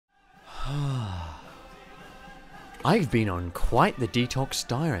I've been on quite the detox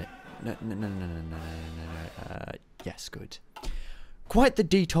diet. No. Yes, good. Quite the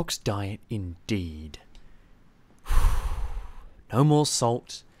detox diet indeed. No more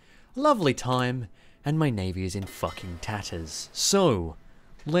salt. Lovely time. And my navy is in fucking tatters. So,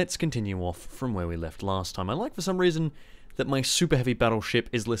 let's continue off from where we left last time. I like for some reason that my super heavy battleship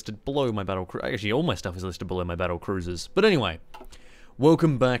is listed below my battle cruiser. Actually, all my stuff is listed below my battle cruisers. But anyway,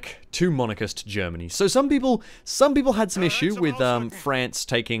 welcome back to monarchist Germany. So some people had some issue with France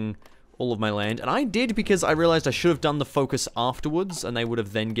taking all of my land, and I did because I realized I should have done the focus afterwards, and they would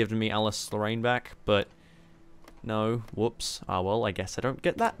have then given me Alsace-Lorraine back. But no, whoops. Ah well, I guess I don't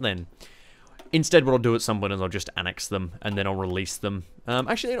get that then. Instead, what I'll do at some point is I'll just annex them, and then I'll release them.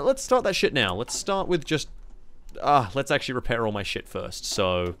 Actually, let's start that shit now. Let's start with just... let's actually repair all my shit first.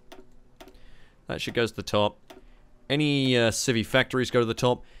 So, that shit goes to the top. Any civvy factories go to the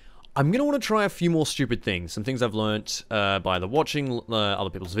top. I'm going to want to try a few more stupid things. Some things I've learnt by either watching other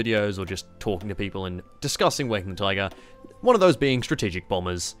people's videos or just talking to people and discussing Waking the Tiger. One of those being strategic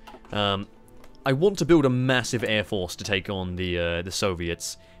bombers. I want to build a massive air force to take on the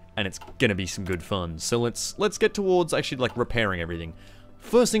Soviets. And it's gonna be some good fun. So let's get towards actually like repairing everything.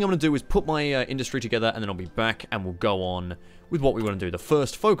 First thing I'm gonna do is put my industry together, and then I'll be back and we'll go on with what we want to do. The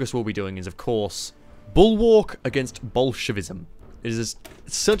first focus we'll be doing is, of course, bulwark against Bolshevism. It is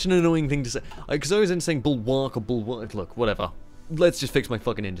such an annoying thing to say. Because I always end up saying bulwark or bulwark. Look, whatever. Let's just fix my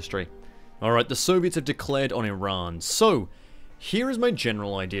fucking industry. Alright, the Soviets have declared on Iran. So, here is my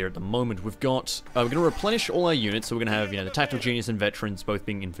general idea at the moment. We've got, we're going to replenish all our units, so we're going to have, you know, the Tactical Genius and Veterans both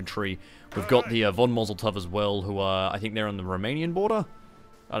being infantry. We've got the von Moseltov as well, who are, I think they're on the Romanian border?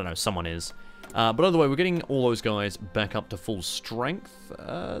 I don't know, someone is. But either way, we're getting all those guys back up to full strength. Is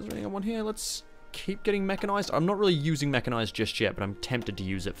there anything I want here? Let's keep getting mechanized. I'm not really using mechanized just yet, but I'm tempted to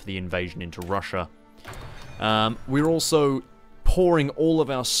use it for the invasion into Russia. We're also pouring all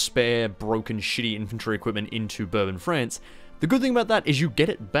of our spare, broken, shitty infantry equipment into Bourbon, France. The good thing about that is you get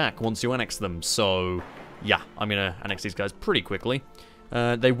it back once you annex them, so yeah, I'm gonna annex these guys pretty quickly.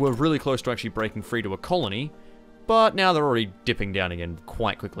 They were really close to actually breaking free to a colony, but now they're already dipping down again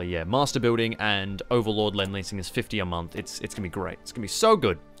quite quickly. Yeah, master building and overlord lend-leasing is 50 a month. It's gonna be great. It's gonna be so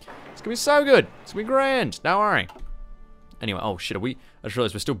good. It's gonna be so good. It's gonna be grand. Don't worry. Anyway, oh shit, I just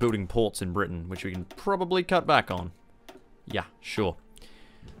realized we're still building ports in Britain, which we can probably cut back on. Yeah, sure.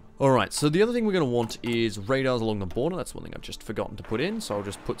 Alright, so the other thing we're going to want is radars along the border. That's one thing I've just forgotten to put in, so I'll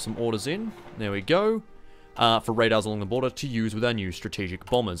just put some orders in. There we go. For radars along the border to use with our new strategic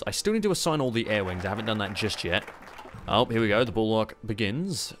bombers. I still need to assign all the air wings. I haven't done that just yet. Oh, here we go. The bulwark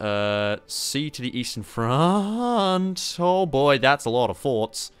begins. Sea to the eastern front. Oh boy, that's a lot of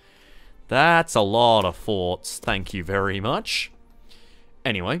forts. That's a lot of forts. Thank you very much.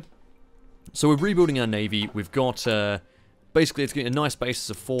 Anyway, so we're rebuilding our navy. We've got... basically, it's getting a nice basis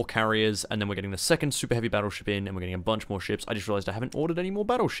of 4 carriers, and then we're getting the second super heavy battleship in, and we're getting a bunch more ships. I just realized I haven't ordered any more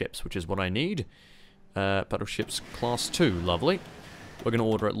battleships, which is what I need. Battleships class 2, lovely. We're going to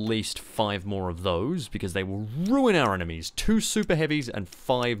order at least 5 more of those, because they will ruin our enemies. 2 super heavies and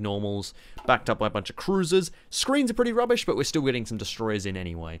 5 normals, backed up by a bunch of cruisers. Screens are pretty rubbish, but we're still getting some destroyers in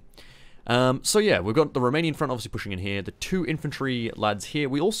anyway. So yeah, we've got the Romanian front obviously pushing in here, the 2 infantry lads here.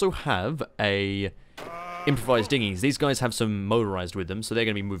 We also have a... improvised dinghies. These guys have some motorized with them, so they're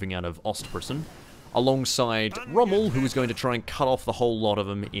going to be moving out of Ostpreußen, alongside Rommel, who is going to try and cut off the whole lot of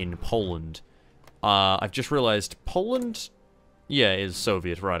them in Poland. I've just realized Poland, yeah, is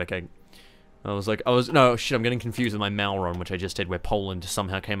Soviet, right? Okay. No, shit, I'm getting confused with my Malron, which I just did, where Poland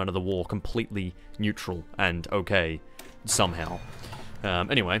somehow came out of the war completely neutral and okay, somehow.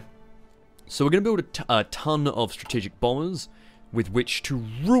 Anyway, so we're going to build a ton of strategic bombers, with which to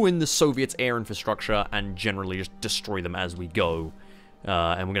ruin the Soviets' air infrastructure and generally just destroy them as we go.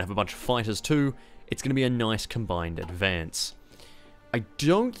 And we're going to have a bunch of fighters too. It's going to be a nice combined advance. I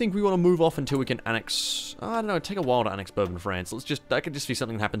don't think we want to move off until we can annex... I don't know, it'd take a while to annex Bourbon, France. That could just be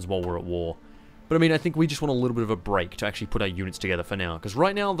something that happens while we're at war. But I mean, I think we just want a little bit of a break to actually put our units together for now. Because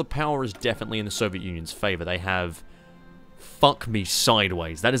right now, the power is definitely in the Soviet Union's favor. They have... fuck me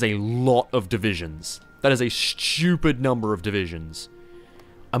sideways. That is a lot of divisions. That is a stupid number of divisions.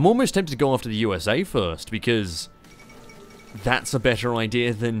 I'm almost tempted to go after the USA first, because that's a better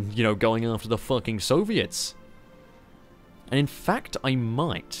idea than, you know, going after the fucking Soviets. And in fact, I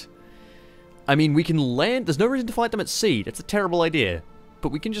might. I mean, we can land... There's no reason to fight them at sea. That's a terrible idea.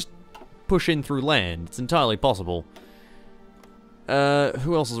 But we can just push in through land. It's entirely possible.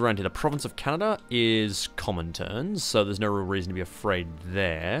 Who else is around here? The province of Canada is Comintern's, so there's no real reason to be afraid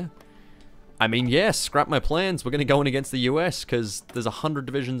there. I mean, yes, scrap my plans. We're going to go in against the US, because there's 100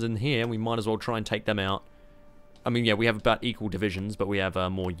 divisions in here, and we might as well try and take them out I mean, yeah, we have about equal divisions, but we have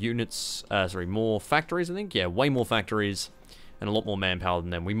more units, sorry, more factories, I think. Yeah, way more factories and a lot more manpower than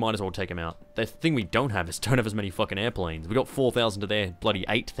them. We might as well take them out. The thing we don't have is don't have as many fucking airplanes. We got 4,000 to their bloody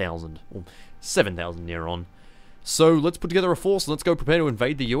 8,000, or 7,000 near on. So let's put together a force and let's go prepare to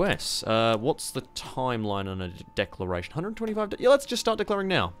invade the US. What's the timeline on a declaration? 125 yeah, let's just start declaring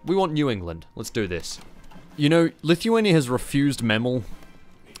now. We want New England. Let's do this. You know, Lithuania has refused Memel.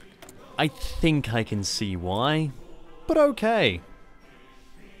 I think I can see why, but okay.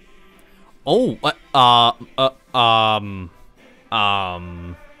 Oh,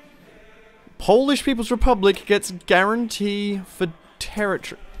 Polish People's Republic gets guarantee for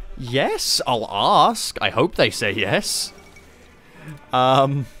territory. Yes, I'll ask. I hope they say yes.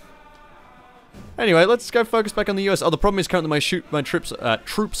 Anyway, let's go focus back on the US. Oh, the problem is currently my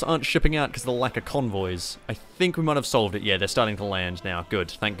troops aren't shipping out because of the lack of convoys. I think we might have solved it. Yeah, they're starting to land now.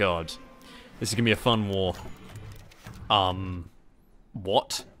 Good, thank God. This is gonna be a fun war.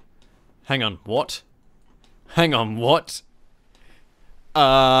 What? Hang on, what? Hang on, what?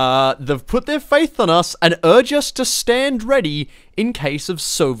 They've put their faith on us and urge us to stand ready in case of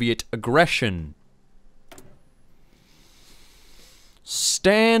Soviet aggression.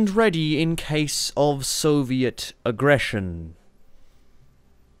 Stand ready in case of Soviet aggression.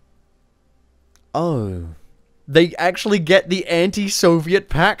 Oh. They actually get the anti-Soviet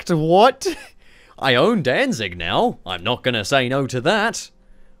pact? What? I own Danzig now. I'm not gonna say no to that.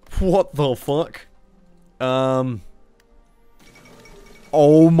 What the fuck?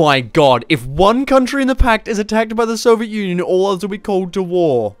 Oh my God. If one country in the pact is attacked by the Soviet Union, all others will be called to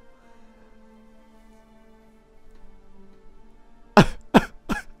war.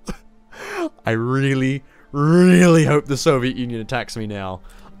 I really, really hope the Soviet Union attacks me now.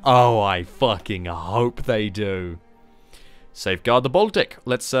 Oh, I fucking hope they do. Safeguard the Baltic.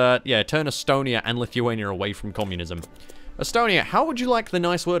 Let's, yeah, turn Estonia and Lithuania away from communism. Estonia, how would you like the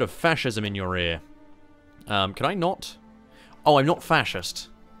nice word of fascism in your ear? Can I not? Oh, I'm not fascist.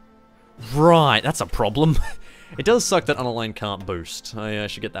 Right, that's a problem. It does suck that unaligned can't boost. I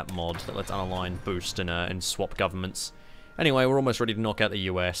should get that mod that lets unaligned boost and swap governments. Anyway, we're almost ready to knock out the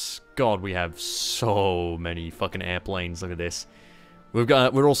US. God, we have so many fucking airplanes. Look at this.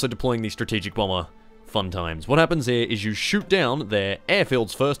 We're also deploying the strategic bomber. Fun times. What happens here is you shoot down their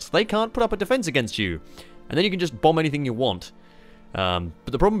airfields first. They can't put up a defense against you. And then you can just bomb anything you want. But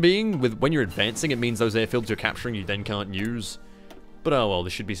the problem being, with when you're advancing, it means those airfields you're capturing you then can't use. But oh well,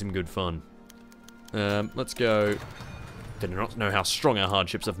 this should be some good fun. Let's go. Did not know how strong our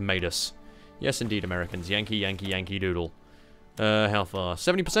hardships have made us. Yes, indeed, Americans. Yankee, Yankee, Yankee Doodle. How far?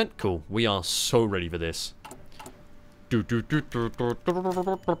 70%? Cool. We are so ready for this.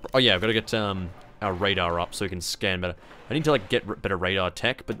 Oh yeah, I've got to get our radar up so we can scan better. I need to like get better radar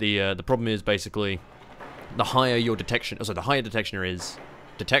tech, but the problem is basically the higher your detection. Oh, sorry, the higher detectioner is.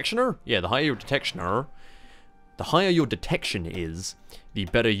 Detectioner? Yeah, the higher your detectioner. The higher your detection is, the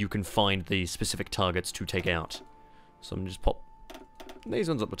better you can find the specific targets to take out. So I'm just pop these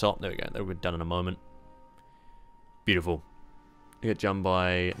ones up the top. There we go. They'll be done in a moment. Beautiful. You get done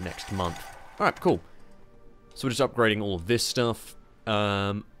by next month. Alright, cool. So we're just upgrading all of this stuff.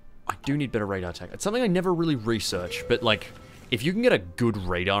 I do need better radar tech. It's something I never really researched, but like, if you can get a good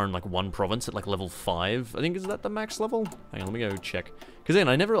radar in like one province at like level 5, I think, is that the max level? Hang on, let me go check. Because then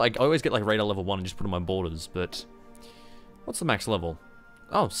I never, like, I always get like radar level 1 and just put on my borders, but what's the max level?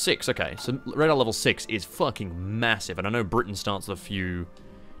 Oh, 6, okay. So radar level 6 is fucking massive, and I know Britain starts with a few.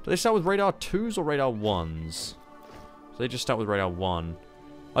 Do they start with radar 2s or radar 1s? So they just start with radar 1.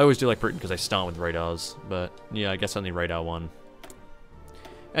 I always do like Britain because they start with radars, but yeah, I guess only radar 1.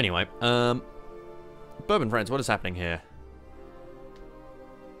 Anyway, Bourbon France, what is happening here?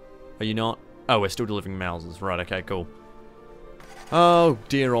 Are you not? Oh, we're still delivering Mausers. Right, okay, cool. Oh,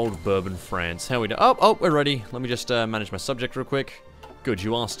 dear old Bourbon France. How we do? Oh, we're ready. Let me just manage my subject real quick. Good,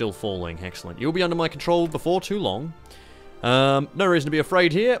 you are still falling. Excellent. You'll be under my control before too long. No reason to be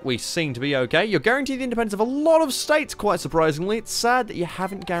afraid here. We seem to be okay. You're guaranteed the independence of a lot of states, quite surprisingly. It's sad that you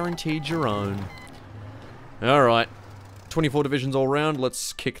haven't guaranteed your own. Alright. 24 divisions all round.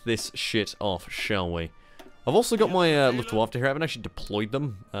 Let's kick this shit off, shall we? I've also got my Luftwaffe here. I haven't actually deployed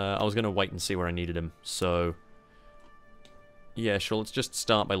them. I was going to wait and see where I needed them. So, yeah, sure. Let's just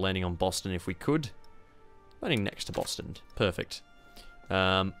start by landing on Boston if we could. Landing next to Boston. Perfect.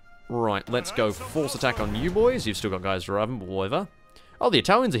 Right, let's go force attack on you boys. You've still got guys arriving, but whatever. Oh, the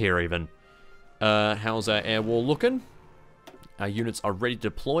Italians are here even. How's our air wall looking? Our units are ready to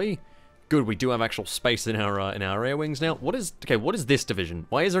deploy. Good, we do have actual space in our air wings now. What is this division?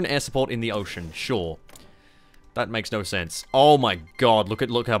 Why is there an air support in the ocean? Sure. That makes no sense. Oh my god,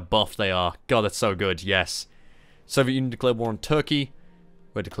 look how buff they are. God, that's so good, yes. Soviet Union declared war on Turkey.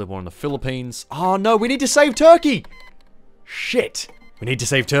 We declared war on the Philippines. Oh no, we need to save Turkey! Shit! We need to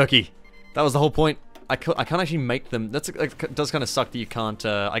save Turkey. That was the whole point. I can't actually make them. It does kind of suck that you can't.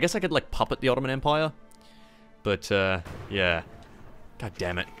 I guess I could like puppet the Ottoman Empire. But yeah. God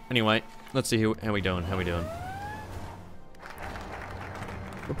damn it. Anyway, let's see how we doing. How we doing?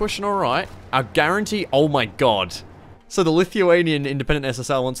 We're pushing all right. Our guarantee. Oh my god. So the Lithuanian independent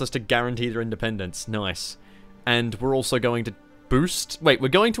SSR wants us to guarantee their independence. Nice. And we're also going to boost. Wait, we're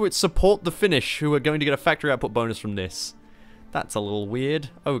going to support the Finnish, who are going to get a factory output bonus from this. That's a little weird.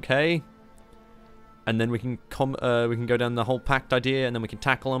 Okay. And then we can go down the whole pact idea, and then we can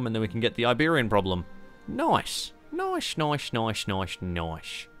tackle them, and then we can get the Iberian problem. Nice. Nice, nice, nice, nice,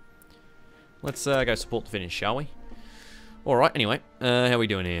 nice. Let's go support the Finnish, shall we? Alright, anyway. How are we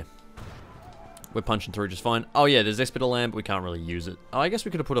doing here? We're punching through just fine. Oh yeah, there's this bit of land, but we can't really use it. Oh, I guess we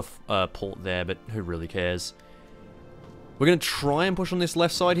could have put a port there, but who really cares? We're going to try and push on this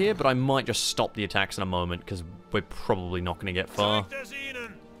left side here, but I might just stop the attacks in a moment, because we're probably not going to get far.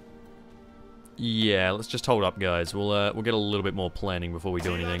 Yeah, let's just hold up, guys. We'll get a little bit more planning before we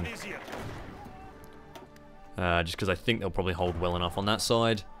do anything. Just because I think they'll probably hold well enough on that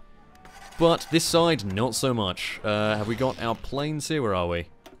side. But this side, not so much. Have we got our planes here? Where are we?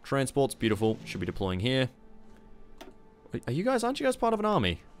 Transport's beautiful. Should be deploying here. Are you guys? Aren't you guys part of an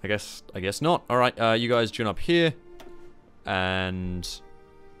army? I guess not. All right, you guys join up here, and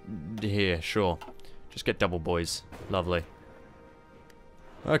here. Sure. Just get double, boys. Lovely.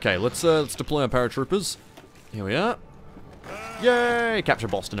 Okay, let's deploy our paratroopers. Here we are. Yay! Capture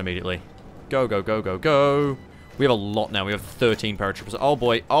Boston immediately. Go, go, go, go, go. We have a lot now. We have 13 paratroopers. Oh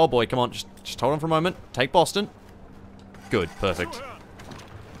boy, come on. Just hold on for a moment. Take Boston. Good, perfect.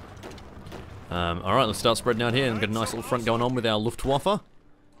 Alright, let's start spreading out here and get a nice little front going on with our Luftwaffe.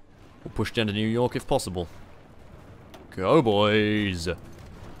 We'll push down to New York if possible. Go, boys.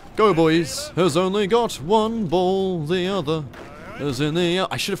 Go, boys. Has only got one ball, the other is in the...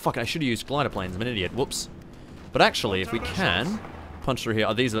 I should have used glider planes. I'm an idiot. Whoops. But actually, if we can punch through here...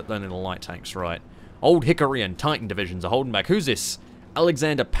 Oh, these are only the light tanks, right. Old Hickory and Titan divisions are holding back. Who's this?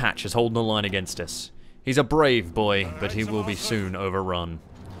 Alexander Patch is holding the line against us. He's a brave boy, but he will be soon overrun.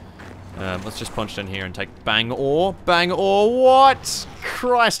 Let's just punch down here and take Bangor. Bangor, what?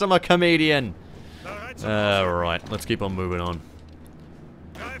 Christ, I'm a comedian. Alright, let's keep on moving on.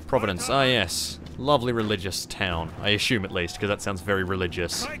 Providence, ah yes. Lovely religious town. I assume at least, because that sounds very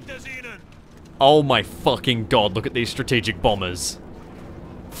religious. Oh my fucking god, look at these strategic bombers.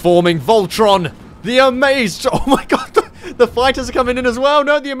 Forming Voltron! The amazed... Oh my god, the fighters are coming in as well!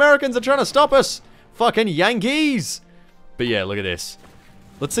 No, the Americans are trying to stop us! Fucking Yankees! But yeah, look at this.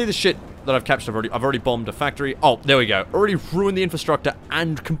 Let's see the shit that I've captured. I've already bombed a factory. Oh, there we go. Already ruined the infrastructure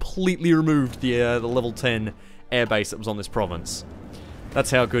and completely removed the level 10 airbase that was on this province.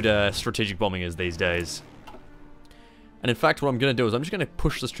 That's how good strategic bombing is these days. And in fact, what I'm going to do is I'm just going to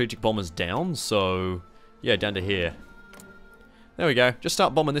push the strategic bombers down. So, yeah, down to here. There we go. Just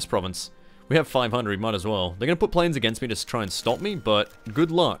start bombing this province. We have 500. Might as well. They're going to put planes against me to try and stop me, but good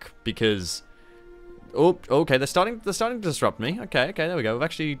luck because... Oh, okay, they're starting to disrupt me. Okay, there we go. We've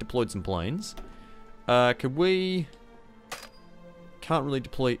actually deployed some planes. Could we... Can't really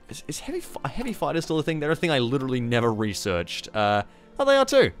deploy... Is heavy fighter still a thing? They're a thing I literally never researched. Oh, they are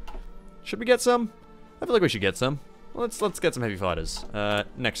too. Should we get some? I feel like we should get some. Well, let's get some heavy fighters.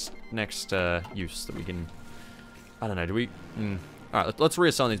 Next use that we can... I don't know, do we... Alright, let's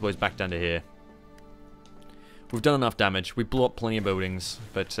reassign these boys back down to here. We've done enough damage. We blew up plenty of buildings,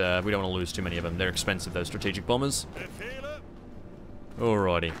 but we don't want to lose too many of them. They're expensive, those strategic bombers.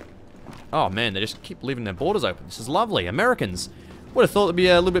 Alrighty. Oh man, they just keep leaving their borders open. This is lovely. Americans would have thought they'd be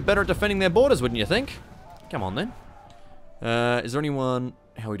a little bit better at defending their borders, wouldn't you think? Come on then. Is there anyone...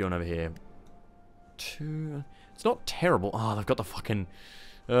 How are we doing over here? It's not terrible. Oh, they've got the fucking...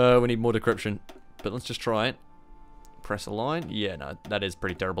 we need more decryption. But let's just try it. Press a line. Yeah, no, that is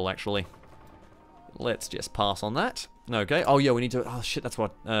pretty terrible actually. Let's just pass on that. Okay. Oh, yeah, we need to... Oh, shit, that's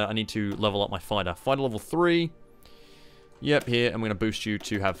what... I need to level up my fighter. Fighter level 3. Yep, here. I'm going to boost you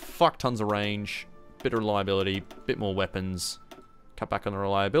to have fuck tons of range. Bit of reliability. Bit more weapons. Cut back on the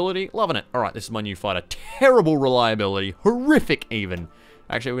reliability. Loving it. Alright, this is my new fighter. Terrible reliability. Horrific, even.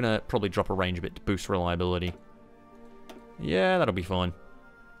 Actually, we're going to probably drop a range a bit to boost reliability. Yeah, that'll be fine.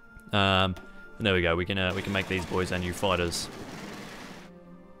 And there we go. We can make these boys our new fighters.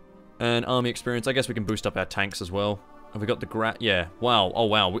 And army experience, I guess we can boost up our tanks as well. Have we got the yeah, wow, oh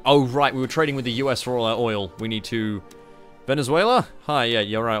wow. Oh right, we were trading with the US for all our oil. We need to... Venezuela? Hi, yeah,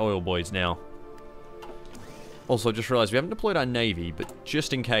 you're our oil boys now. Also, just realized we haven't deployed our navy, but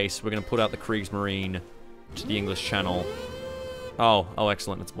just in case, we're going to put out the Kriegsmarine to the English Channel. Oh,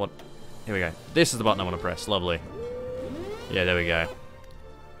 excellent. That's what... Here we go. This is the button I want to press. Lovely. Yeah, there we go.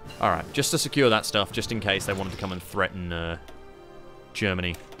 Alright, just to secure that stuff, just in case they wanted to come and threaten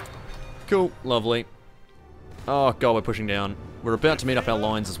Germany. Cool, lovely. Oh, God, we're pushing down. We're about to meet up our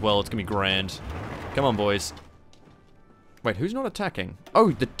lines as well. It's going to be grand. Come on, boys. Wait, who's not attacking?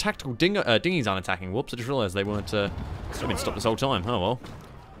 Oh, the tactical dinghies aren't attacking. Whoops, I just realized they weren't... They've been stopped this whole time. Oh, well.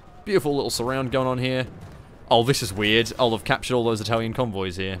 Beautiful little surround going on here. Oh, this is weird. I'll have captured all those Italian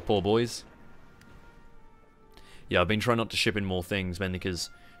convoys here. Poor boys. Yeah, I've been trying not to ship in more things, man, because...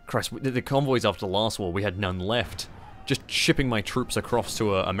 Christ, the convoys after the last war, we had none left. Just shipping my troops across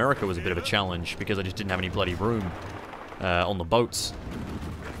to America was a bit of a challenge, because I just didn't have any bloody room on the boats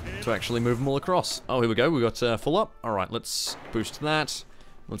to actually move them all across. Oh, here we go. We got full up. Alright, let's boost that.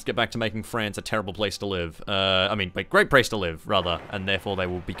 Let's get back to making France a terrible place to live. I mean, a great place to live, rather, and therefore they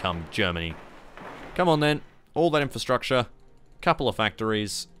will become Germany. Come on, then. All that infrastructure. Couple of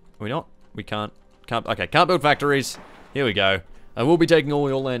factories. Are we not? We can't. Okay, can't build factories. Here we go. I will be taking all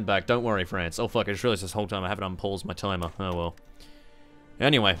your land back. Don't worry, France. Oh, fuck. I just realized this whole time I haven't unpaused my timer. Oh, well.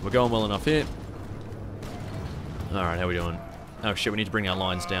 Anyway, we're going well enough here. Alright, how we doing? Oh, shit. We need to bring our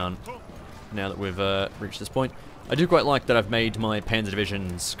lines down now that we've reached this point. I do quite like that I've made my Panzer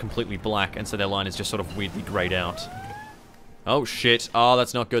divisions completely black, and so their line is just sort of weirdly greyed out. Oh, shit. Oh,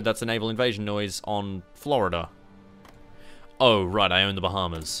 that's not good. That's a naval invasion noise on Florida. Oh, right. I own the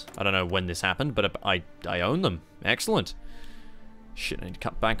Bahamas. I don't know when this happened, but I own them. Excellent. Shit, I need to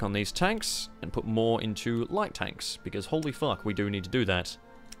cut back on these tanks and put more into light tanks, because holy fuck, we do need to do that.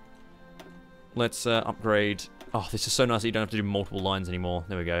 Let's upgrade. Oh, this is so nice that you don't have to do multiple lines anymore.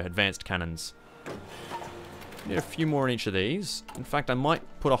 There we go. Advanced cannons. Need a few more in each of these. In fact, I might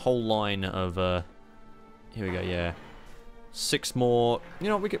put a whole line of, here we go, yeah. 6 more. You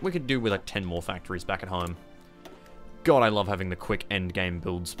know, we could do with like 10 more factories back at home. God, I love having the quick end game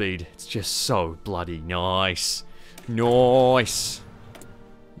build speed. It's just so bloody nice. Nice.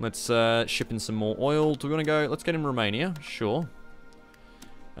 Let's ship in some more oil. Do we want to go? Let's get in Romania. Sure.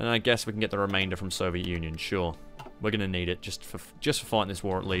 And I guess we can get the remainder from Soviet Union. Sure. We're going to need it just for fighting this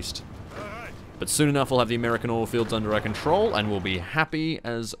war at least. But soon enough we'll have the American oil fields under our control and we'll be happy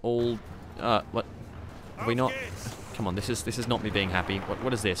as all... what? Have we not... Come on, this is not me being happy.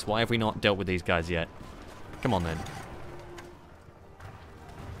 What is this? Why have we not dealt with these guys yet? Come on then.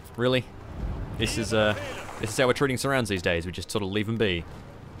 Really? This is how we're treating surrounds these days. We just sort of leave them be.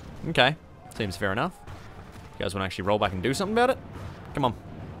 Okay. Seems fair enough. You guys want to actually roll back and do something about it? Come on.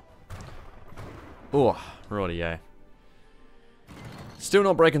 Oh, righty-o. Still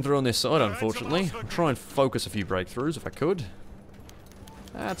not breaking through on this side, unfortunately. I'll try and focus a few breakthroughs if I could.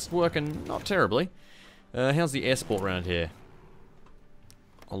 That's working not terribly. How's the air support around here?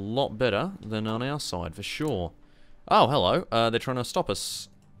 A lot better than on our side, for sure. Oh, hello. They're trying to stop us.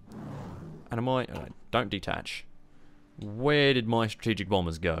 And am I... don't detach. Where did my strategic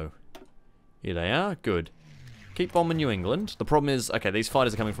bombers go? Here they are. Good. Keep bombing New England. The problem is, okay, these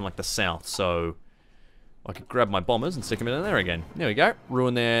fighters are coming from, like, the south, so... I could grab my bombers and stick them in there again. There we go.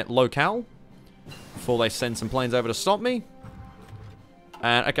 Ruin their locale before they send some planes over to stop me.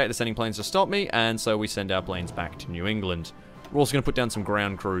 And, okay, they're sending planes to stop me, and so we send our planes back to New England. We're also going to put down some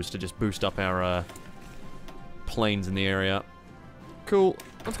ground crews to just boost up our planes in the area. Cool.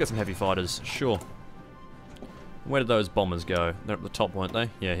 Let's get some heavy fighters. Sure. Where did those bombers go? They're at the top, weren't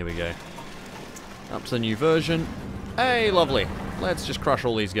they? Yeah, here we go. Up to the new version. Hey, lovely. Let's just crush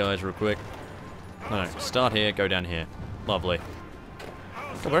all these guys real quick. No, start here, go down here. Lovely.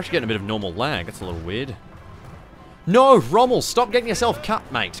 Oh, we're actually getting a bit of normal lag. That's a little weird. No, Rommel, stop getting yourself cut,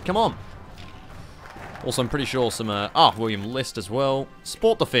 mate. Come on. Also, I'm pretty sure some, William List as well.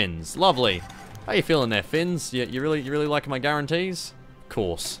 Sport the Finns. Lovely. How you feeling there, Finns? You really liking my guarantees? Of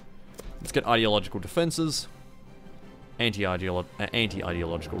course. Let's get ideological defenses.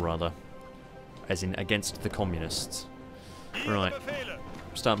 Anti-ideological, rather. As in, against the communists. Right.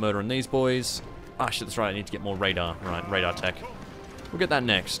 Start murdering these boys. Ah, shit, that's right. I need to get more radar. Right, radar tech. We'll get that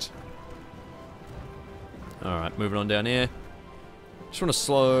next. Alright, moving on down here. Just want to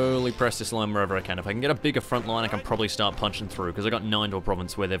slowly press this line wherever I can. If I can get a bigger front line, I can probably start punching through, because I got 9 to a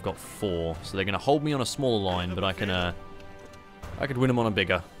province where they've got 4. So they're going to hold me on a smaller line, but I could win them on a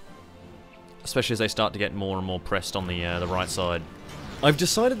bigger. Especially as they start to get more and more pressed on the right side. I've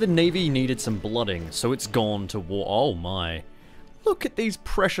decided the Navy needed some blooding, so it's gone to war. Oh my. Look at these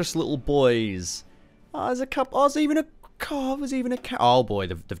precious little boys. Oh, there's a couple. Oh, there's even a car. There's even a car. Oh boy,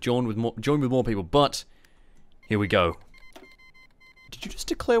 they've joined with more people, but here we go. Did you just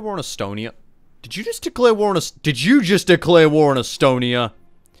declare war on Estonia? Did you just declare war on Estonia?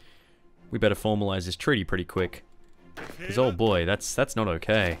 we better formalize this treaty pretty quick. Because, oh boy, that's not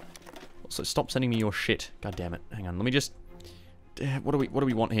okay. Also, stop sending me your shit. God damn it. Hang on, let me just... What do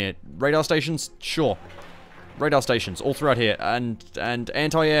we want here? Radar stations? Sure. Radar stations all throughout here. And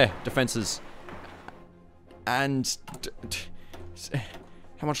anti-air defenses. And...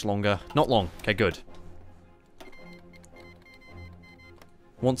 How much longer? Not long. Okay, good.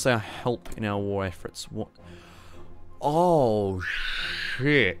 Wants our help in our war efforts. What? Oh,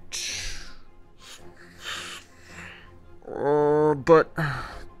 shit. But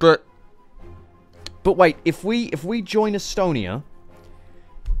wait, if we join Estonia...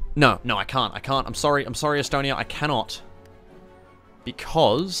 No, I can't. I'm sorry, Estonia, I cannot.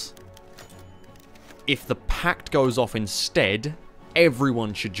 Because... if the pact goes off instead,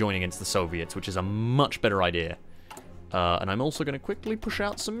 everyone should join against the Soviets, which is a much better idea. And I'm also going to quickly push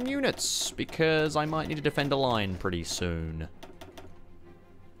out some units, because I might need to defend a line pretty soon.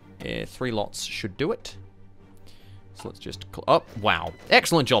 3 lots should do it. So let's just... Oh, wow.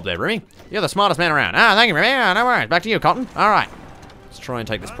 Excellent job there, Rimmy. You're the smartest man around. Ah, thank you, Rimmy. Ah, no worries. Back to you, Cotton. Alright. Let's try and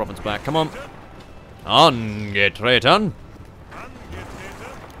take this province back. Come on. Angetreten.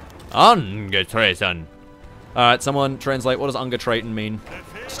 Angetreten. Alright, someone translate. What does angetreten mean?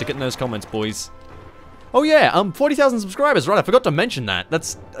 Stick it in those comments, boys. Oh yeah, 40,000 subscribers, right, I forgot to mention that.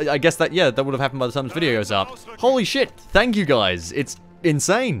 That's, I guess that, yeah, that would have happened by the time this video goes up. Holy shit, thank you guys. It's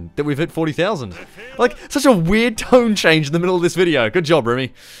insane that we've hit 40,000. Like, such a weird tone change in the middle of this video. Good job,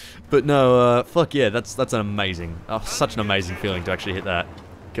 Rimmy. But no, fuck yeah, that's an amazing, such an amazing feeling to actually hit that.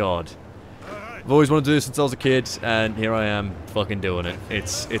 God. I've always wanted to do this since I was a kid, and here I am, fucking doing it.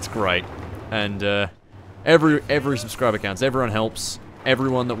 It's great. And, every subscriber counts, everyone helps.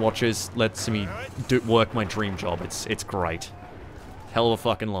 Everyone that watches lets me work my dream job. It's great. Hell of a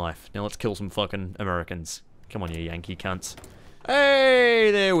fucking life. Now let's kill some fucking Americans. Come on, you Yankee cunts.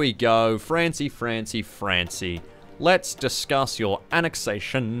 Hey, there we go. Francie. Let's discuss your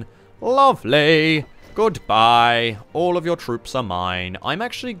annexation. Lovely. Goodbye. All of your troops are mine. I'm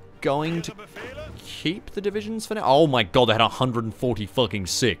actually going to keep the divisions for now. Oh my god, they had 140 fucking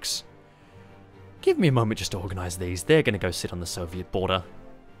 6. Give me a moment just to organize these. They're gonna go sit on the Soviet border.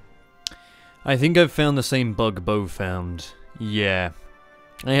 I think I've found the same bug Bo found. Yeah.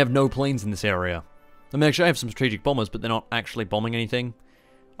 I have no planes in this area. I mean, actually, I have some strategic bombers, but they're not actually bombing anything.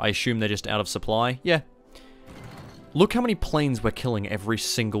 I assume they're just out of supply. Yeah. Look how many planes we're killing every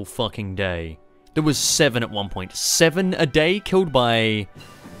single fucking day. There was 7 at one point. 7 a day killed by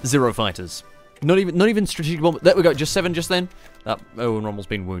 0 fighters. Not even strategic bombers. There we go. Just 7 just then. Oh, and Rommel's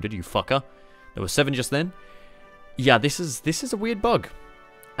been wounded, you fucker. There were 7 just then. Yeah, this is a weird bug.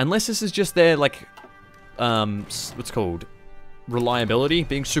 Unless this is just their, like, what's it called? Reliability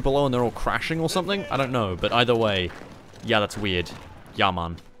being super low and they're all crashing or something? I don't know, but either way, yeah, that's weird. Yeah,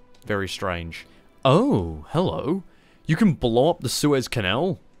 man. Very strange. Oh, hello. You can blow up the Suez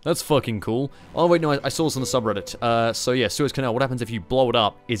Canal? That's fucking cool. Oh, wait, no, I saw this on the subreddit. So yeah, Suez Canal, what happens if you blow it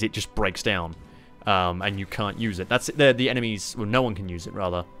up is it just breaks down. And you can't use it. That's the enemies, well, no one can use it,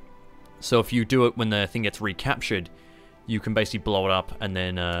 rather. So if you do it when the thing gets recaptured, you can basically blow it up and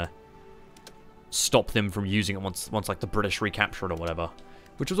then stop them from using it once like the British recapture it or whatever,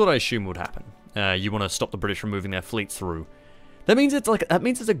 which is what I assume would happen. You want to stop the British from moving their fleets through. That means it's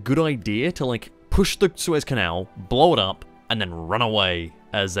a good idea to like push the Suez Canal, blow it up, and then run away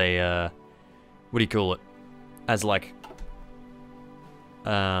as a what do you call it? As like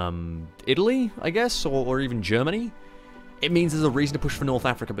Italy, I guess, or even Germany. It means there's a reason to push for North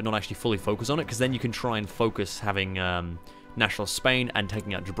Africa, but not actually fully focus on it, because then you can try and focus having nationalist Spain and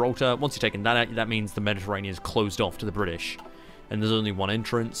taking out Gibraltar. Once you've taken that out, that means the Mediterranean is closed off to the British, and there's only one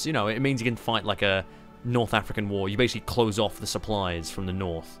entrance. You know, it means you can fight like a North African war. You basically close off the supplies from the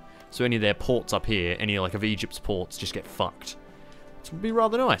north, so any of their ports up here, any like of Egypt's ports, just get fucked. This would be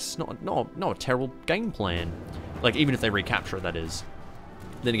rather nice. Not a terrible game plan. Like even if they recapture it, that is.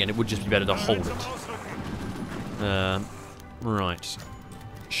 Then again, it would just be better to hold it. Right.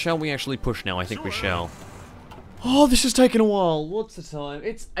 Shall we actually push now? I think we shall. Oh, this has taken a while. What's the time?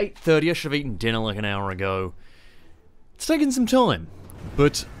 It's 8:30. I should have eaten dinner like an hour ago. It's taken some time.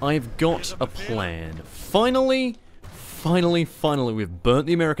 But I've got a plan. Finally, we've burnt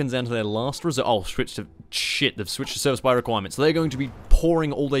the Americans down to their last resort. Oh, they've switched to service by requirement. So they're going to be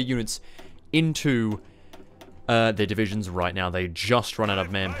pouring all their units into their divisions right now. They just run out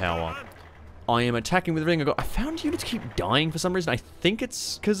of manpower. I am attacking with everything I got. I found units keep dying for some reason. I think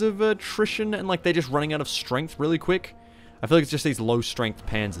it's because of attrition and like they're just running out of strength really quick. I feel like it's just these low strength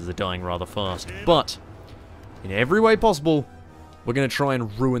panzers are dying rather fast. But in every way possible, we're going to try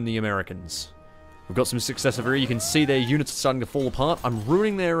and ruin the Americans. We've got some success over here. You can see their units are starting to fall apart. I'm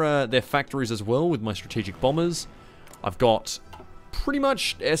ruining their factories as well with my strategic bombers. I've got pretty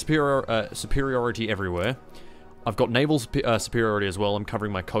much air superiority everywhere. I've got naval superiority as well. I'm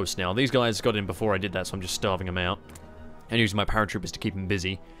covering my coast now. These guys got in before I did that, so I'm just starving them out. And using my paratroopers to keep them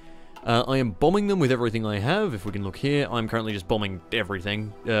busy. I am bombing them with everything I have. If we can look here, I'm currently just bombing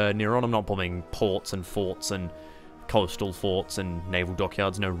everything. Near on, I'm not bombing ports and forts and coastal forts and naval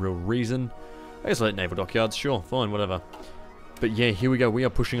dockyards. No real reason. I guess I like naval dockyards. Sure, fine, whatever. But yeah, here we go. We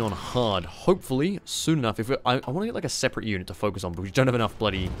are pushing on hard. Hopefully, soon enough. If I want to get like a separate unit to focus on, but we don't have enough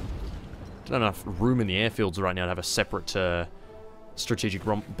don't have enough room in the airfields right now to have a separate strategic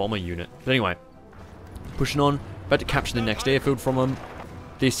bomber unit. But anyway, pushing on, about to capture the next airfield from them.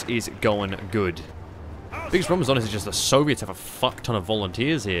 This is going good. Biggest problem is honestly just the Soviets have a fuck ton of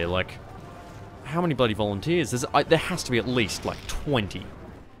volunteers here. Like, how many bloody volunteers? There has to be at least like 20,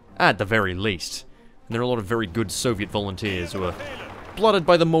 at the very least. And there are a lot of very good Soviet volunteers who are blooded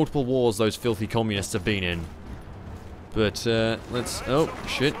by the multiple wars those filthy communists have been in. But, let's... Oh,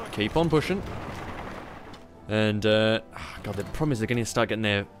 shit. Keep on pushing. And, God, the problem is they're going to start getting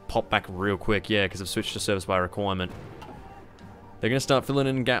their pop back real quick. Yeah, because I've switched to service by requirement. They're going to start filling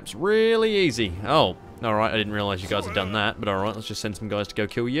in gaps really easy. Oh, alright. I didn't realize you guys had done that. But alright, let's just send some guys to go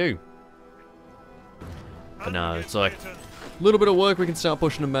kill you. But no, it's like... a little bit of work, we can start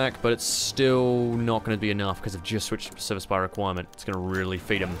pushing them back. But it's still not going to be enough because I've just switched to service by requirement. It's going to really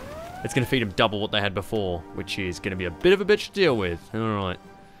feed them... It's going to feed them double what they had before, which is going to be a bit of a bitch to deal with. Alright.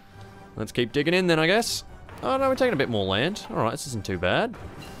 Let's keep digging in then, I guess. Oh, no, we're taking a bit more land. Alright, this isn't too bad.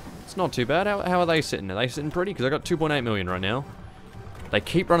 It's not too bad. How are they sitting? Are they sitting pretty? Because I got 2.8 million right now. They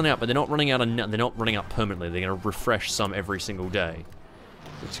keep running out, but they're not running out they're not running out permanently. They're going to refresh some every single day.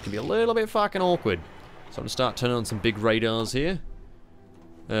 Which can be a little bit fucking awkward. So I'm going to start turning on some big radars here.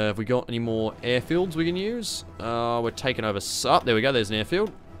 Have we got any more airfields we can use? We're taking over... Oh, there we go. There's an airfield.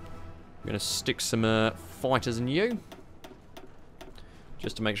 I'm going to stick some fighters in you.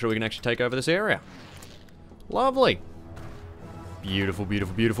 Just to make sure we can actually take over this area. Lovely. Beautiful,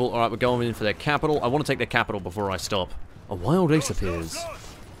 beautiful, beautiful. Alright, we're going in for their capital. I want to take their capital before I stop. A wild ace appears.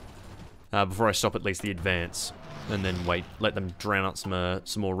 Before I stop at least the advance. And then wait, let them drown out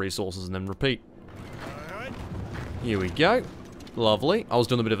some more resources and then repeat. Here we go. Lovely. I was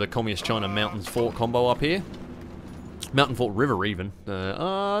doing a bit of a Communist China Mountains Fort combo up here. Mountain Fort River, even.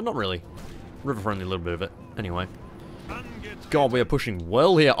 Not really. River friendly, a little bit of it. Anyway. God, we are pushing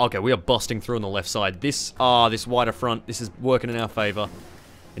well here. Okay, we are busting through on the left side. This wider front, this is working in our favor.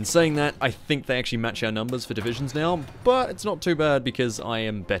 In saying that, I think they actually match our numbers for divisions now, but it's not too bad because I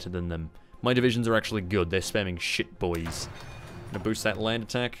am better than them. My divisions are actually good. They're spamming shit, boys. Gonna boost that land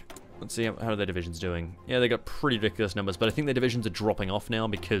attack. Let's see how are their divisions doing. Yeah, they got pretty ridiculous numbers, but I think their divisions are dropping off now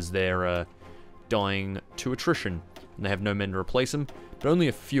because they're dying to attrition. And they have no men to replace them, but only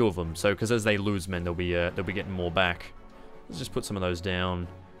a few of them. So, because as they lose men, they'll be getting more back. Let's just put some of those down.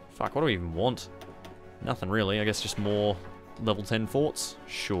 Fuck, what do we even want? Nothing really. I guess just more level 10 forts.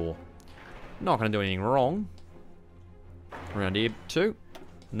 Sure. Not going to do anything wrong. Around here too,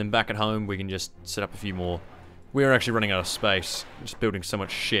 and then back at home we can just set up a few more. We're actually running out of space. We're just building so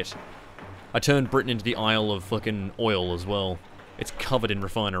much shit. I turned Britain into the Isle of fucking oil as well. It's covered in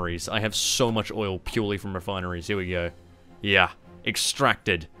refineries. I have so much oil purely from refineries. Here we go. Yeah.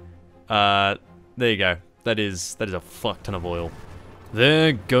 Extracted. There you go. That is a fuck ton of oil.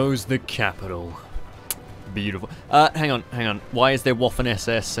 There goes the capital. Beautiful. Hang on. Why is there Waffen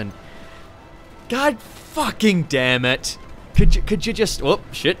SS and... God fucking damn it. Could you just... Oh,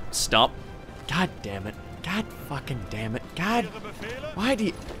 shit. Stop. God damn it. God fucking damn it. God.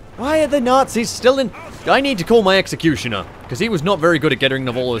 Why are the Nazis still in... I need to call my executioner, because he was not very good at getting rid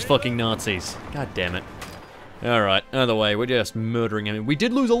of all those fucking Nazis. God damn it. Alright, either way, we're just murdering him. We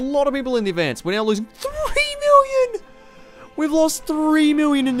did lose a lot of people in the advance. We're now losing 3 million! We've lost 3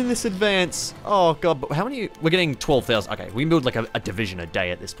 million in this advance. Oh god, but how many... We're getting 12,000. Okay, we can build like a division a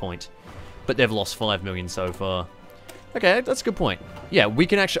day at this point. But they've lost 5 million so far. Okay, that's a good point. Yeah, we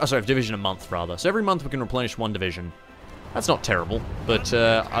can actually... Oh, sorry, division a month, rather. So every month we can replenish 1 division. That's not terrible, but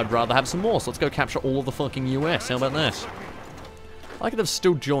I'd rather have some more, so let's go capture all of the fucking US. How about that? I could have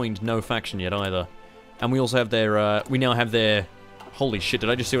still joined no faction yet, either. And we also have their... we now have their... Holy shit, did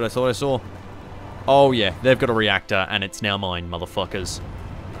I just see what I thought I saw? Oh, yeah, they've got a reactor, and it's now mine, motherfuckers.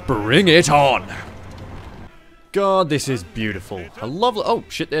 Bring it on! God, this is beautiful. I love... Oh,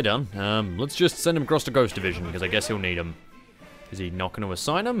 shit, they're done. Let's just send him across to Ghost Division, because I guess he'll need them. Is he not going to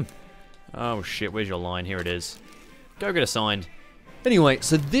assign them? Oh, shit, where's your line? Here it is. Go get assigned. Anyway,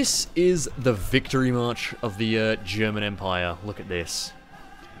 so this is the victory march of the German Empire. Look at this.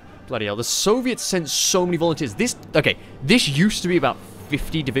 Bloody hell, the Soviets sent so many volunteers. Okay, this used to be about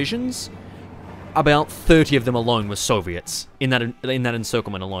 50 divisions. About 30 of them alone were Soviets in that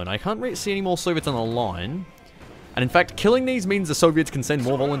encirclement alone. I can't really see any more Soviets on the line. And in fact, killing these means the Soviets can send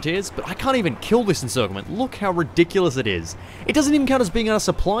more volunteers, but I can't even kill this encirclement. Look how ridiculous it is. It doesn't even count as being out of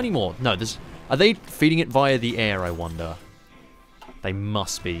supply anymore. No, are they feeding it via the air, I wonder? They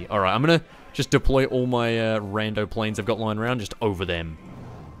must be. Alright, I'm gonna just deploy all my rando planes I've got lying around just over them.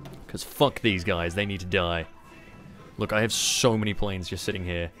 Because fuck these guys, they need to die. Look, I have so many planes just sitting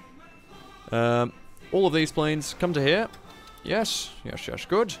here. All of these planes, come to here. Yes, yes, yes,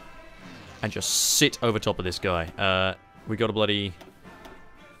 good. And just sit over top of this guy. We got a bloody...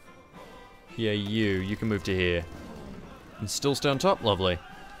 Yeah, you can move to here. And still stay on top? Lovely.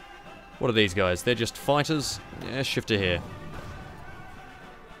 What are these guys? They're just fighters? Yeah, shift to here.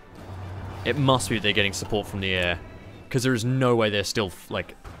 It must be that they're getting support from the air. Because there is no way they're still,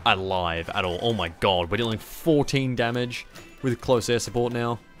 like, alive at all. Oh my god, we're dealing 14 damage with close air support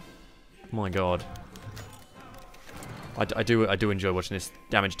now. My god. I do enjoy watching this.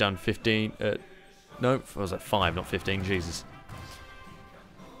 Damage done 15. No, what was that? 5, not 15. Jesus.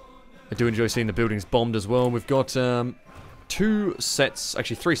 I do enjoy seeing the buildings bombed as well. We've got 2 sets,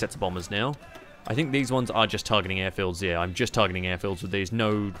 actually 3 sets of bombers now. I think these ones are just targeting airfields. Yeah, I'm just targeting airfields with these.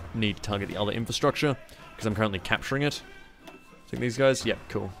 No need to target the other infrastructure because I'm currently capturing it. I think these guys. Yep,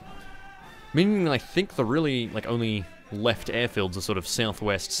 cool. Meaning I think the really like only left airfields are sort of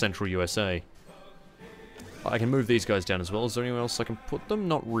southwest central USA. I can move these guys down as well. Is there anywhere else I can put them?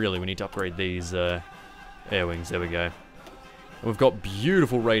 Not really. We need to upgrade these air wings. There we go. And we've got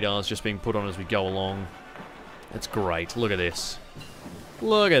beautiful radars just being put on as we go along. That's great. Look at this.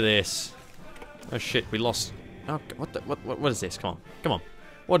 Look at this. Oh shit, we lost. Oh, what is this? Come on. Come on.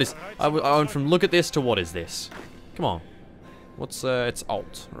 What is... I went from look at this to what is this? Come on. What's, it's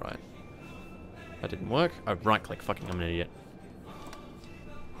alt. Right. That didn't work. Oh, right click. Fucking, I'm an idiot.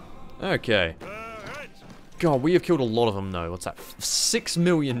 Okay. God, we have killed a lot of them, though. What's that? 6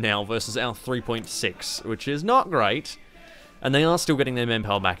 million now versus our 3.6, which is not great. And they are still getting their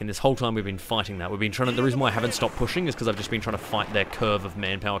manpower back, and this whole time we've been fighting that. We've been trying to... The reason why I haven't stopped pushing is because I've just been trying to fight their curve of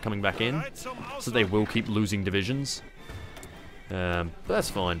manpower coming back in. So they will keep losing divisions. But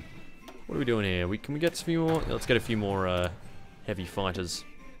that's fine. What are we doing here? Can we get a few more... Let's get a few more heavy fighters.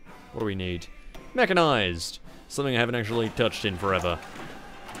 What do we need? Mechanized! Something I haven't actually touched in forever.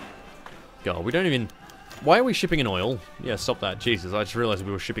 God, we don't even... Why are we shipping in oil? Yeah, stop that. Jesus, I just realized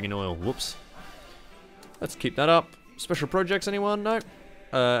we were shipping in oil. Whoops. Let's keep that up. Special projects, anyone? No?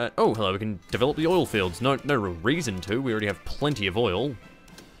 Oh, hello, we can develop the oil fields. No real reason to. We already have plenty of oil.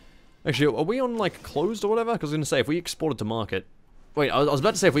 Actually, are we on, like, closed or whatever? Because I was going to say, if we exported to market... Wait, I was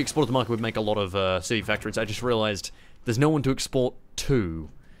about to say if we exported to market, we'd make a lot of city factories. I just realized there's no one to export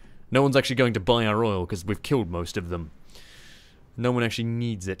to. No one's actually going to buy our oil, because we've killed most of them. No one actually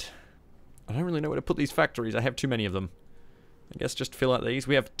needs it. I don't really know where to put these factories. I have too many of them. I guess just fill out these.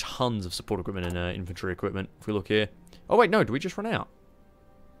 We have tons of support equipment and infantry equipment, if we look here. Oh, wait, no, do we just run out?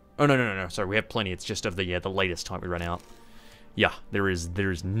 Oh, no, sorry, we have plenty. It's just of the latest type we run out. Yeah, there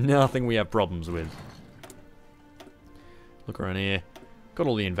is nothing we have problems with. Look around here. Got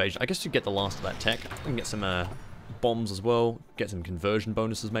all the invasion. I guess you get the last of that tech. We can get some bombs as well. Get some conversion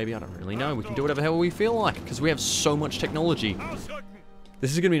bonuses, maybe. I don't really know. We can do whatever the hell we feel like, because we have so much technology.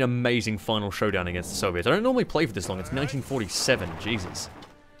 This is going to be an amazing final showdown against the Soviets. I don't normally play for this long. It's 1947. Jesus.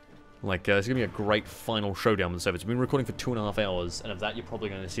 Like, it's going to be a great final showdown with the Soviets. We've been recording for 2.5 hours, and of that, you're probably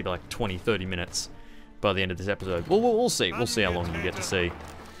going to see like 20, 30 minutes by the end of this episode. Well, we'll see. We'll see how long you get to see.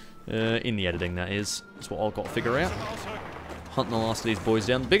 In the editing, that is. That's what I've got to figure out. Hunting the last of these boys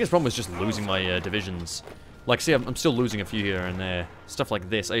down. The biggest problem is just losing my divisions. Like, see, I'm still losing a few here and there. Stuff like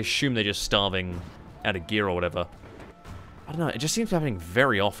this. I assume they're just starving out of gear or whatever. I don't know, it just seems to be happening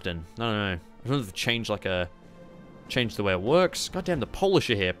very often. I don't know. I don't know if they've changed, like, changed the way it works. God damn, the Polish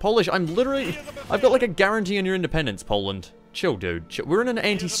are here. Polish, I've got, like, a guarantee on your independence, Poland. Chill, dude. Chill. We're in an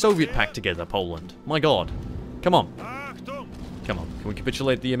anti-Soviet pact together, Poland. My god. Come on. Come on. Can we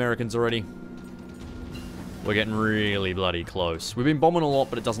capitulate the Americans already? We're getting really bloody close. We've been bombing a lot,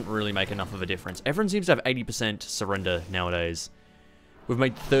 but it doesn't really make enough of a difference. Everyone seems to have 80% surrender nowadays. We've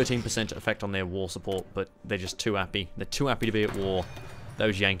made 13% effect on their war support, but they're just too happy. They're too happy to be at war.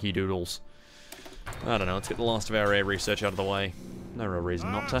 Those Yankee doodles. I don't know, let's get the last of our air research out of the way. No real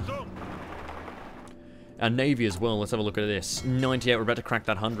reason not to. Our Navy as well, let's have a look at this. 98, we're about to crack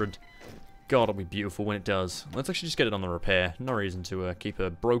that 100. God, it'll be beautiful when it does. Let's actually just get it on the repair. No reason to keep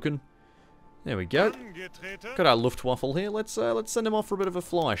her broken. There we go. Got our Luftwaffe here. Let's send them off for a bit of a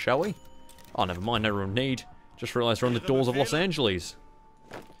fly, shall we? Oh, never mind, no real need. Just realised we're on the doors of Los Angeles.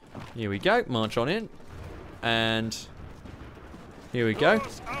 Here we go. March on in. And here we go.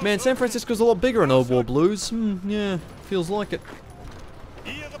 Man, San Francisco's a lot bigger in Old War Blues. Yeah, feels like it.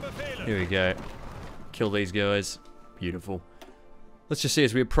 Here we go. Kill these guys. Beautiful. Let's just see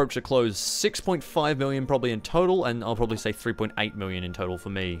as we approach the close. 6.5 million probably in total, and I'll probably say 3.8 million in total for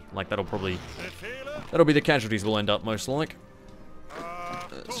me. Like, that'll be the casualties we'll end up, most like.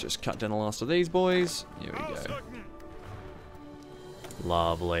 Let's just cut down the last of these boys. Here we go.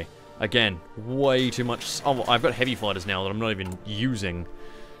 Lovely. Again, way too much. Oh, I've got heavy fighters now that I'm not even using.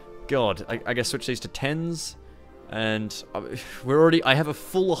 God, I guess switch these to 10s. And I have a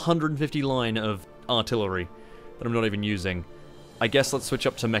full 150 line of artillery that I'm not even using. I guess let's switch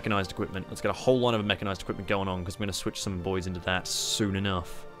up to mechanized equipment. Let's get a whole line of mechanized equipment going on, because I'm going to switch some boys into that soon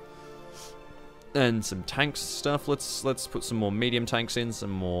enough. And some tanks stuff. Let's put some more medium tanks in,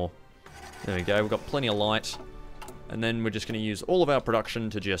 some more. There we go. We've got plenty of light. And then we're just going to use all of our production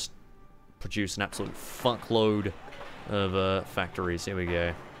to just produce an absolute fuckload of factories. Here we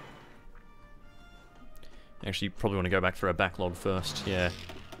go. Actually, probably want to go back through our backlog first. Yeah.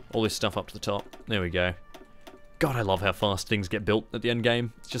 All this stuff up to the top. There we go. God, I love how fast things get built at the end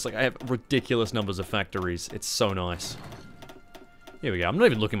game. It's just like I have ridiculous numbers of factories. It's so nice. Here we go. I'm not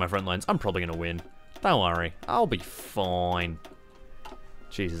even looking at my front lines. I'm probably going to win. Don't worry. I'll be fine.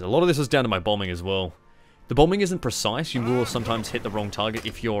 Jesus, a lot of this is down to my bombing as well. The bombing isn't precise. You will sometimes hit the wrong target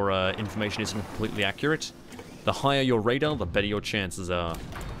if your information isn't completely accurate. The higher your radar, the better your chances are.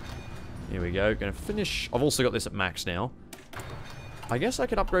 Here we go. Gonna finish. I've also got this at max now. I guess I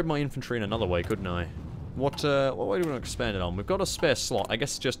could upgrade my infantry in another way, couldn't I? What way do we want to expand it on? We've got a spare slot. I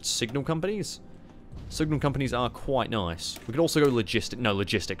guess just signal companies? Signal companies are quite nice. We could also go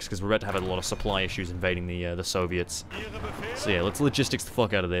logistics, because we're about to have a lot of supply issues invading the Soviets. So yeah, let's logistics the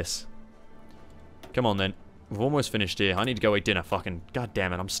fuck out of this. Come on then. We've almost finished here. I need to go eat dinner. Fucking god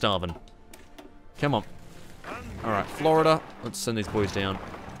damn it, I'm starving. Come on. Alright, Florida. Let's send these boys down.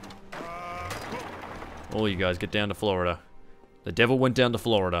 All you guys get down to Florida. The devil went down to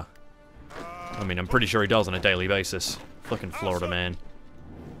Florida. I mean, I'm pretty sure he does on a daily basis. Fucking Florida, man.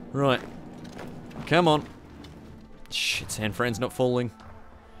 Right. Come on. Shit, San Fran's not falling.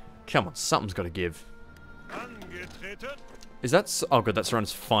 Come on, something's got to give. Is that... Oh, good, that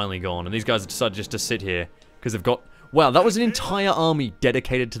surround's finally gone. And these guys have decided just to sit here. Because they've got... Wow, that was an entire army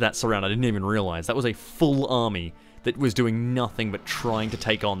dedicated to that surround. I didn't even realize. That was a full army that was doing nothing but trying to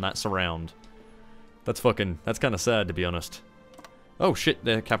take on that surround. That's kind of sad, to be honest. Oh shit,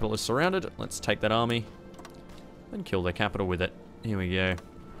 their capital is surrounded. Let's take that army and kill their capital with it. Here we go.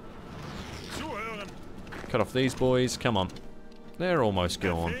 Cut off these boys. Come on. They're almost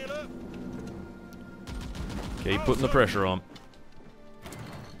gone. Keep putting the pressure on.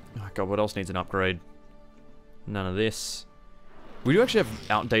 Oh god, what else needs an upgrade? None of this. We do actually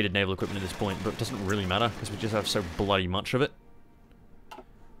have outdated naval equipment at this point, but it doesn't really matter because we just have so bloody much of it.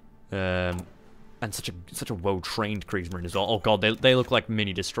 And such a well-trained Kriegsmarine as well. Oh god, they look like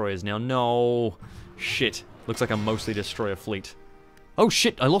mini destroyers now. No. Shit. Looks like a mostly destroyer fleet. Oh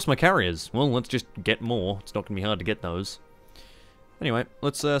shit, I lost my carriers. Well, let's just get more. It's not going to be hard to get those. Anyway,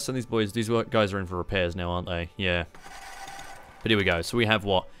 let's send these boys. These guys are in for repairs now, aren't they? Yeah. But here we go. So we have,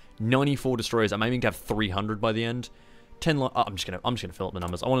 what? 94 destroyers. I'm aiming to have 300 by the end. 10 I'm just gonna fill up the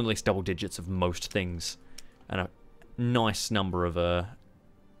numbers. I want at least double digits of most things. And a nice number of,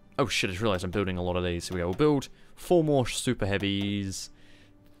 Oh shit, I just realized I'm building a lot of these. So we go. We'll build 4 more super heavies,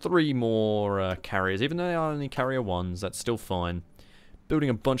 3 more carriers. Even though they are only carrier 1s, that's still fine. Building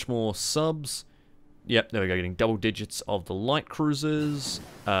a bunch more subs. Yep, there we go. Getting double digits of the light cruisers.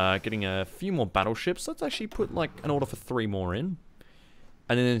 Getting a few more battleships. Let's actually put like an order for 3 more in.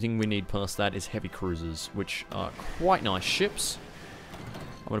 And then anything we need past that is heavy cruisers, which are quite nice ships.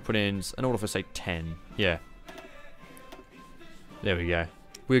 I'm going to put in an order for, say, 10. Yeah. There we go.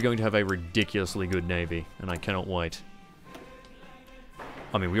 We're going to have a ridiculously good navy, and I cannot wait.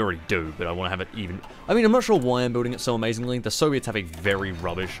 I mean, we already do, but I want to have it even... I mean, I'm not sure why I'm building it so amazingly. The Soviets have a very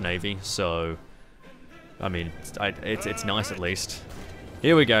rubbish navy, so... I mean, it's nice at least.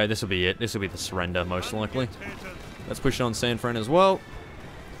 Here we go, this will be it. This will be the surrender, most likely. Let's push on San Fran as well.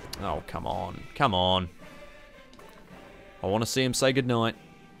 Oh, come on. Come on. I want to see him say goodnight.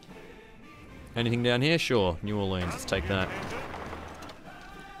 Anything down here? Sure. New Orleans, let's take that.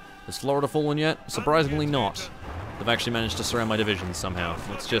 Has Florida fallen yet? Surprisingly not. They've actually managed to surround my divisions somehow.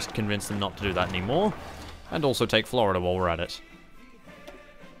 Let's just convince them not to do that anymore. And also take Florida while we're at it.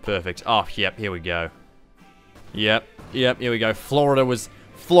 Perfect. Oh, yep, here we go. Yep, here we go. Florida was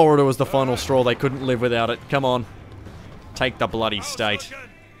the final straw. They couldn't live without it. Come on. Take the bloody state.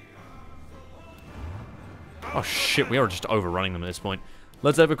 Oh shit, we are just overrunning them at this point.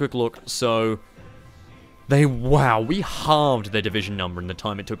 let's have a quick look. So, wow, we halved their division number in the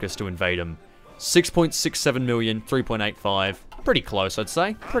time it took us to invade them. 6.67 million, 3.85. Pretty close, I'd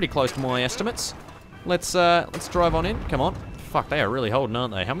say. Pretty close to my estimates. Let's drive on in. Come on. Fuck, they are really holding,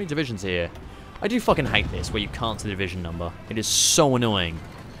 aren't they? How many divisions here? I do fucking hate this, where you can't see the division number. It is so annoying.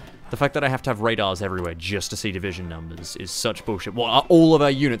 The fact that I have to have radars everywhere just to see division numbers is such bullshit. What, are all of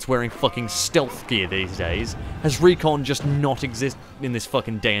our units wearing fucking stealth gear these days? Has recon just not exist in this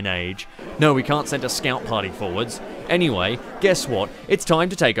fucking day and age? No, we can't send a scout party forwards. Anyway, guess what? It's time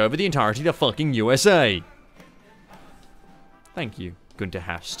to take over the entirety of the fucking USA. Thank you, Gunter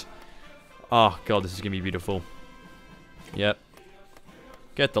Hast. Oh god, this is gonna be beautiful. Yep.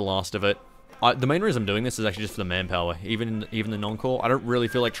 Get the last of it. The main reason I'm doing this is actually just for the manpower, even the non-core. I don't really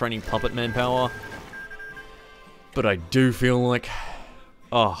feel like training puppet manpower, but I do feel like,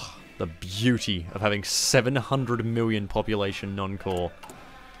 oh, the beauty of having 700 million population non-core.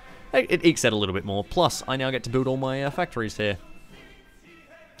 It ekes out a little bit more. Plus, I now get to build all my factories here.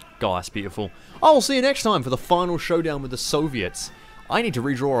 God, that's beautiful. I'll see you next time for the final showdown with the Soviets. I need to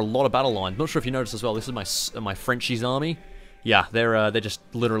redraw a lot of battle lines. Not sure if you noticed as well. This is my Frenchies army. Yeah, they're just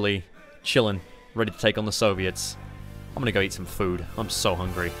literally chilling, ready to take on the Soviets. I'm gonna go eat some food. I'm so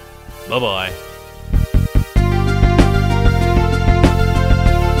hungry. Bye-bye.